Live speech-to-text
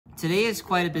today is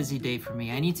quite a busy day for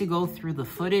me. I need to go through the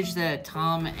footage that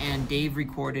Tom and Dave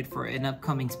recorded for an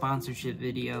upcoming sponsorship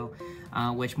video,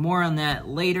 which more on that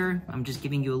later. I'm just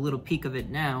giving you a little peek of it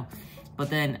now.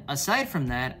 But then aside from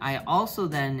that, I also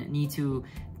then need to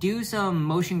do some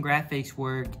motion graphics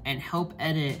work and help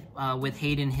edit with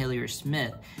Hayden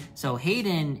Hillier-Smith. So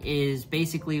Hayden is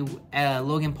basically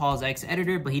Logan Paul's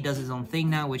ex-editor, but he does his own thing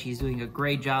now, which he's doing a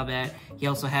great job at. He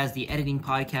also has the editing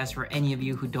podcast for any of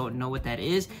you who don't know what that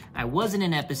is. I was in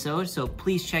an episode, so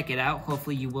please check it out.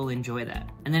 Hopefully you will enjoy that.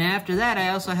 And then after that, I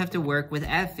also have to work with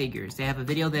AppFigures. They have a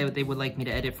video that they would like me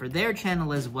to edit for their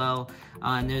channel as well.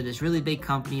 And they're this really big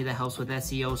company that helps with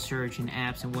SEO, search, and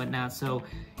apps and whatnot. So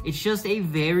it's just a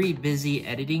very busy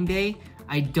editing day.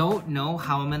 I don't know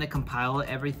how I'm gonna compile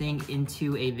everything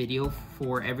into a video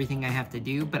for everything I have to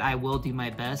do, but I will do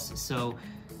my best. So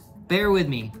bear with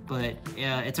me, but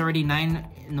it's already 9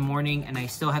 in the morning and I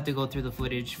still have to go through the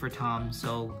footage for Tom.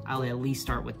 So I'll at least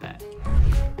start with that.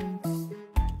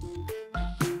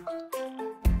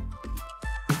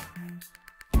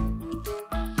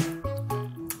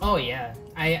 Oh yeah,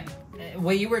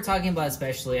 what you were talking about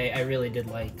especially, I really did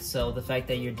like. So the fact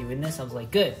that you're doing this, I was like,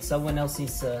 good. Someone else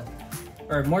needs to,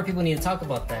 or more people need to talk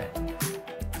about that.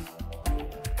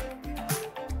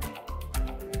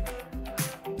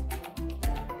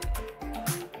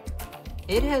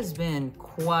 It has been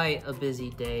quite a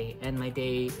busy day, and my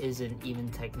day isn't even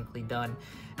technically done.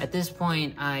 At this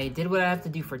point, I did what I have to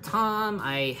do for Tom.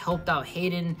 I helped out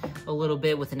Hayden a little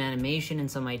bit with an animation and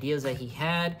some ideas that he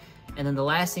had. And then the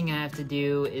last thing I have to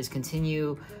do is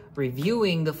continue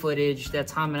reviewing the footage that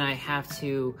Tom and I have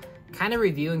to kind of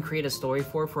review and create a story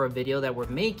for a video that we're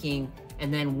making.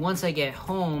 And then once I get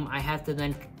home, I have to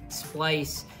then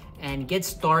splice and get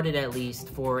started at least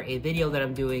for a video that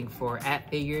I'm doing for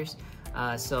AppFigures.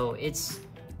 So it's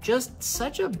just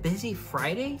such a busy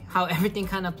Friday, how everything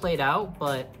kind of played out,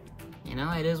 but you know,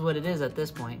 it is what it is at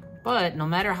this point. But no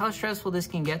matter how stressful this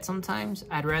can get sometimes,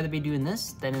 I'd rather be doing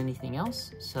this than anything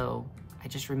else. So I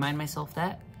just remind myself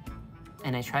that,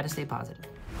 and I try to stay positive.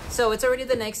 So it's already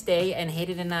the next day, and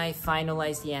Hayden and I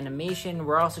finalized the animation.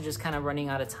 We're also just kind of running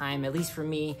out of time, at least for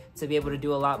me, to be able to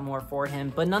do a lot more for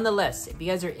him. But nonetheless, if you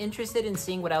guys are interested in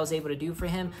seeing what I was able to do for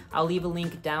him, I'll leave a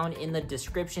link down in the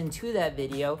description to that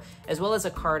video, as well as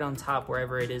a card on top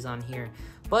wherever it is on here.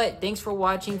 But thanks for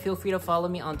watching. Feel free to follow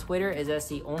me on Twitter, as that's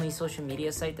the only social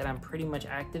media site that I'm pretty much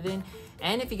active in.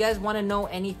 And if you guys want to know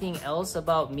anything else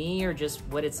about me or just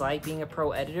what it's like being a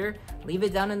pro editor, leave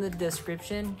it down in the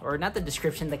description, or not the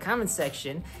description, the comment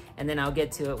section, and then I'll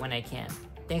get to it when I can.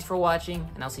 Thanks for watching,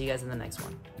 and I'll see you guys in the next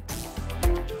one.